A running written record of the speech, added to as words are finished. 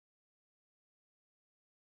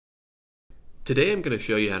Today I'm going to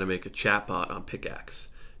show you how to make a chatbot on Pickaxe.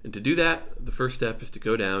 And to do that, the first step is to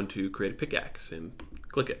go down to create a pickaxe and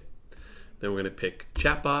click it. Then we're going to pick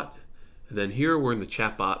chatbot, and then here we're in the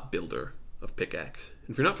chatbot builder of Pickaxe.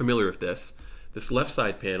 And if you're not familiar with this left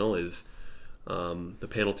side panel is the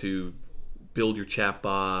panel to build your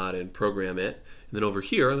chatbot and program it. And then over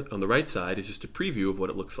here on the right side is just a preview of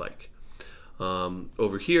what it looks like.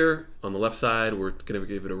 Over here on the left side, we're going to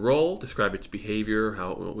give it a role, describe its behavior,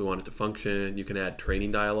 how we want it to function. You can add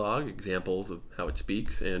training dialogue, examples of how it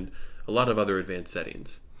speaks, and a lot of other advanced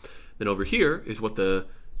settings. Then over here is what the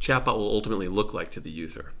chatbot will ultimately look like to the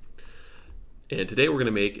user. And today we're going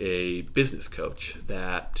to make a business coach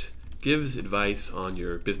that gives advice on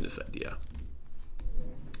your business idea.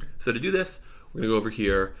 So to do this, we're going to go over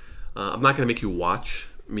here. I'm not going to make you watch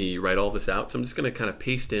me write all this out, so I'm just going to kind of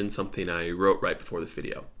paste in something I wrote right before this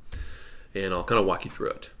video, and I'll kind of walk you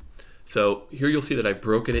through it. So here you'll see that I've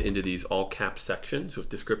broken it into these all caps sections with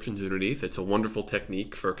descriptions underneath. It's a wonderful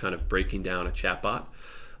technique for kind of breaking down a chatbot.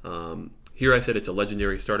 Here I said it's a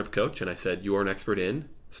legendary startup coach, and I said you are an expert in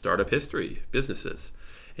startup history, businesses,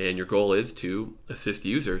 and your goal is to assist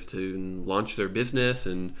users to launch their business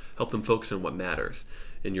and help them focus on what matters.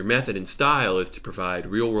 And your method and style is to provide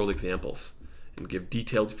real-world examples and give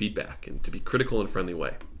detailed feedback and to be critical in a friendly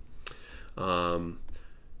way.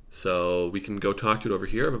 So we can go talk to it over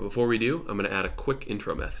here, but before we do, I'm going to add a quick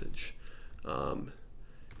intro message.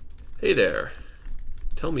 Hey there,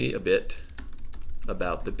 tell me a bit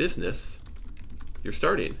about the business you're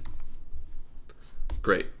starting.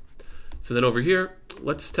 Great. So then over here,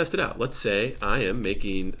 let's test it out. Let's say I am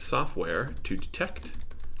making software to detect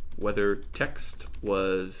whether text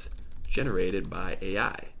was generated by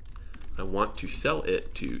AI. I want to sell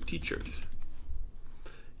it to teachers.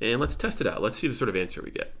 And let's test it out. Let's see the sort of answer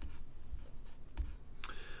we get.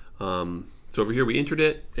 So over here we entered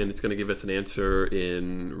it, and it's going to give us an answer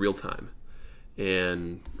in real time.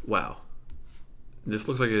 And wow, this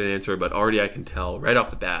looks like an answer, but already I can tell right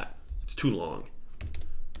off the bat it's too long.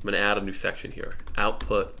 I'm going to add a new section here,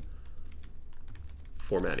 output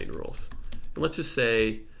formatting rules. And let's just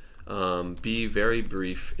say be very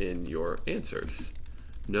brief in your answers.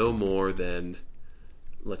 No more than,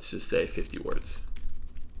 let's just say 50 words.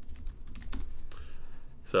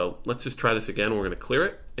 So let's just try this again. We're going to clear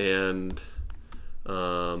it, and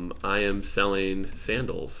I am selling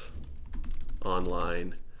sandals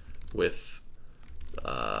online with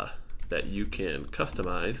that you can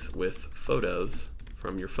customize with photos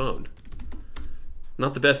from your phone.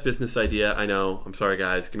 Not the best business idea, I know. I'm sorry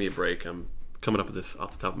guys, give me a break. I'm coming up with this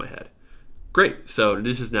off the top of my head. Great, so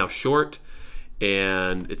this is now short,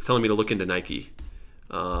 and it's telling me to look into Nike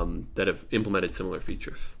that have implemented similar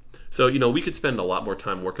features. So, you know, we could spend a lot more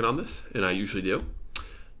time working on this, and I usually do.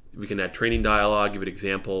 We can add training dialogue, give it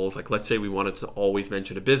examples. Like, let's say we wanted to always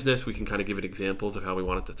mention a business, we can kind of give it examples of how we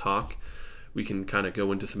want it to talk. We can kind of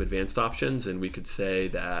go into some advanced options, and we could say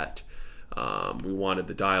that we wanted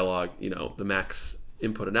the dialogue, you know, the max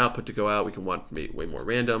input and output to go out. We can want way more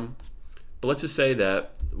random. But let's just say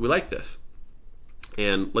that we like this.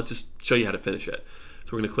 And let's just show you how to finish it.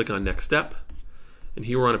 So we're going to click on next step, and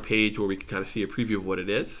here we're on a page where we can kind of see a preview of what it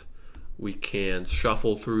is. We can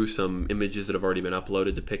shuffle through some images that have already been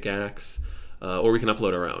uploaded to Pickaxe, or we can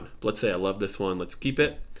upload our own. But let's say I love this one, let's keep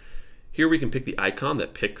it. Here we can pick the icon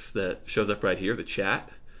that shows up right here, the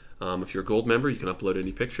chat. If you're a gold member, you can upload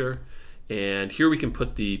any picture. And here we can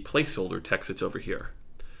put the placeholder text that's over here.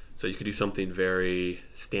 So you could do something very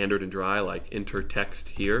standard and dry, like enter text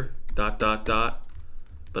here, ...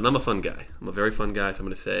 But I'm a fun guy. I'm a very fun guy, so I'm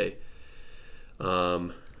going to say,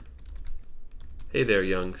 hey there,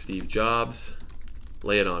 young Steve Jobs,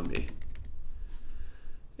 lay it on me.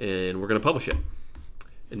 And we're going to publish it.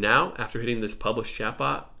 And now, after hitting this publish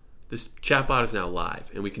chatbot, this chatbot is now live,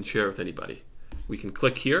 and we can share it with anybody. We can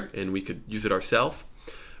click here, and we could use it ourselves.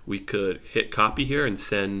 We could hit copy here and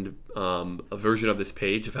send a version of this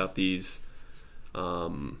page without these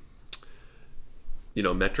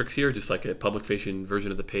metrics here, just like a public facing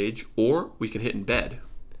version of the page, or we can hit embed,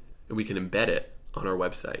 and we can embed it on our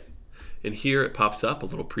website. And here it pops up a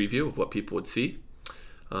little preview of what people would see.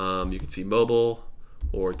 You can see mobile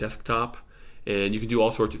or desktop, and you can do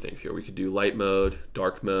all sorts of things here. We could do light mode,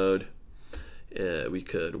 dark mode, we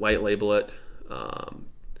could white label it,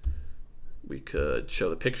 we could show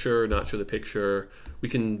the picture, not show the picture. We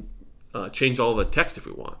can change all the text if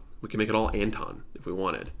we want. We can make it all Anton if we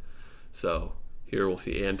wanted. So here we'll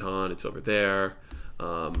see Anton, it's over there.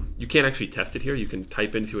 You can't actually test it here. You can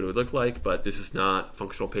type in, see what it would look like, but this is not a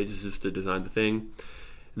functional page. This is to design the thing.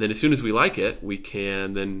 And then as soon as we like it, we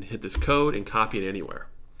can then hit this code and copy it anywhere.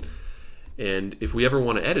 And if we ever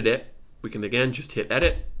want to edit it, we can again just hit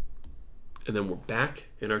edit, and then we're back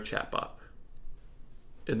in our chatbot.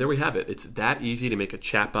 And there we have it. It's that easy to make a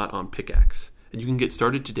chatbot on Pickaxe, and you can get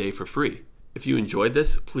started today for free. If you enjoyed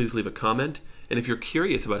this, please leave a comment, and if you're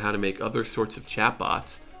curious about how to make other sorts of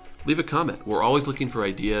chatbots, leave a comment. We're always looking for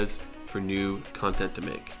ideas for new content to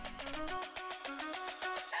make.